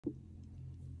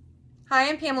Hi,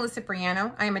 I'm Pamela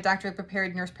Cipriano. I am a doctorate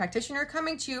prepared nurse practitioner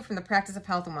coming to you from the practice of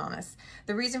health and wellness.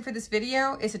 The reason for this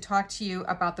video is to talk to you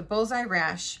about the bullseye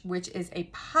rash, which is a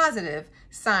positive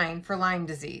sign for Lyme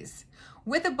disease.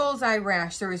 With a bullseye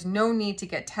rash, there is no need to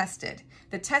get tested.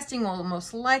 The testing will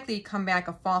most likely come back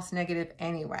a false negative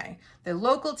anyway. The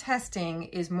local testing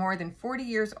is more than 40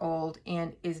 years old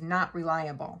and is not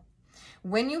reliable.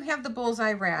 When you have the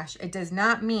bullseye rash, it does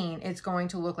not mean it's going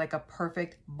to look like a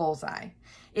perfect bullseye.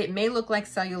 It may look like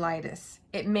cellulitis.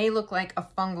 It may look like a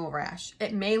fungal rash.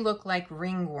 It may look like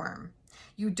ringworm.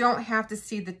 You don't have to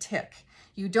see the tick.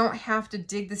 You don't have to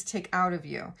dig this tick out of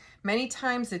you. Many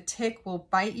times the tick will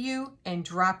bite you and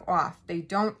drop off. They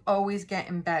don't always get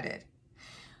embedded.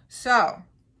 So,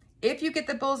 if you get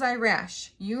the bullseye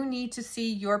rash, you need to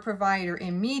see your provider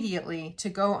immediately to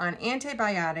go on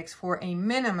antibiotics for a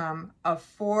minimum of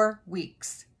 4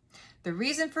 weeks. The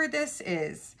reason for this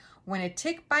is when a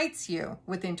tick bites you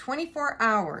within 24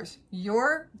 hours,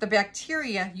 the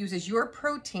bacteria uses your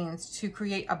proteins to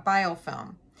create a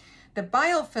biofilm. The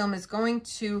biofilm is going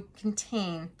to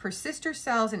contain persister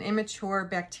cells and immature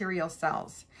bacterial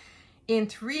cells. In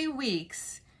 3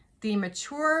 weeks, the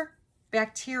mature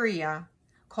bacteria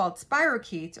called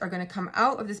spirochetes are going to come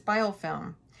out of this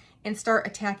biofilm and start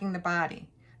attacking the body.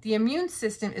 The immune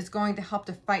system is going to help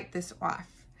to fight this off.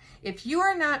 If you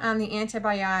are not on the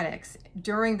antibiotics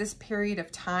during this period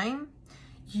of time,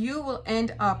 you will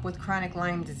end up with chronic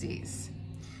Lyme disease.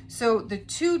 So the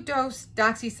 2-dose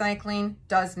doxycycline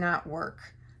does not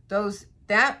work.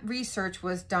 That research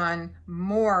was done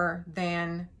more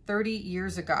than 30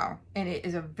 years ago, and it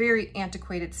is a very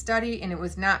antiquated study, and it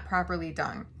was not properly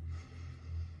done.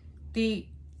 The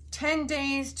 10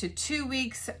 days to 2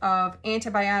 weeks of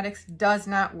antibiotics does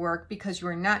not work because you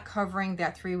are not covering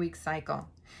that 3-week cycle.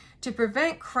 To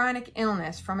prevent chronic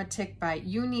illness from a tick bite,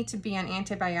 you need to be on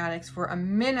antibiotics for a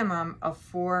minimum of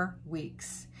 4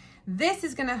 weeks. This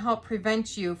is going to help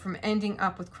prevent you from ending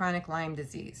up with chronic Lyme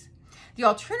disease. The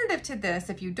alternative to this,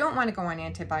 if you don't want to go on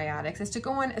antibiotics, is to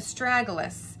go on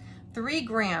astragalus, 3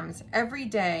 grams every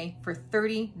day for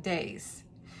 30 days.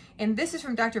 And this is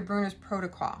from Dr. Bruner's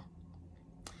protocol.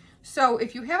 So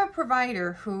if you have a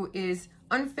provider who is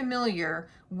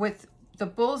unfamiliar with the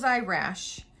bullseye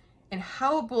rash and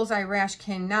how a bullseye rash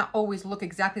can not always look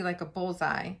exactly like a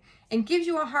bullseye and gives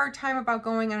you a hard time about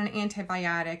going on an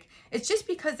antibiotic, it's just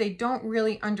because they don't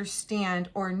really understand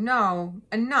or know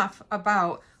enough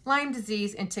about Lyme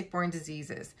disease and tick-borne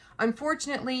diseases.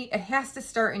 Unfortunately, it has to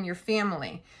start in your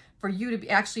family for you to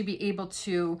actually be able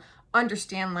to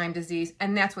understand Lyme disease,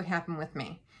 and that's what happened with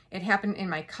me. It happened in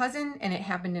my cousin and it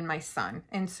happened in my son.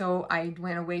 And so I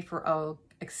went away for an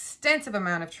extensive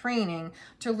amount of training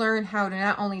to learn how to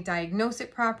not only diagnose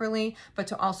it properly, but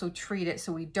to also treat it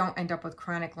so we don't end up with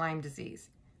chronic Lyme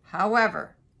disease.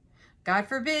 However, God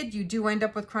forbid you do end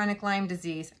up with chronic Lyme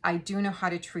disease, I do know how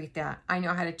to treat that. I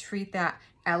know how to treat that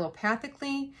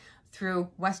allopathically through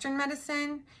Western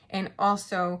medicine and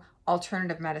also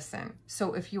alternative medicine.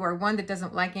 So if you are one that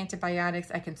doesn't like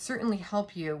antibiotics, I can certainly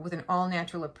help you with an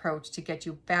all-natural approach to get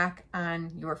you back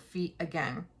on your feet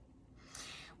again.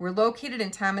 We're located in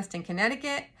Thomaston,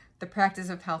 Connecticut, the practice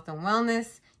of health and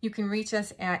wellness. You can reach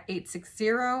us at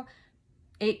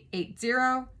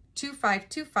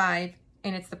 860-880-2525,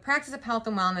 and it's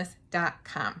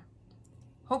thepracticeofhealthandwellness.com.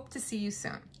 Hope to see you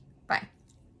soon. Bye.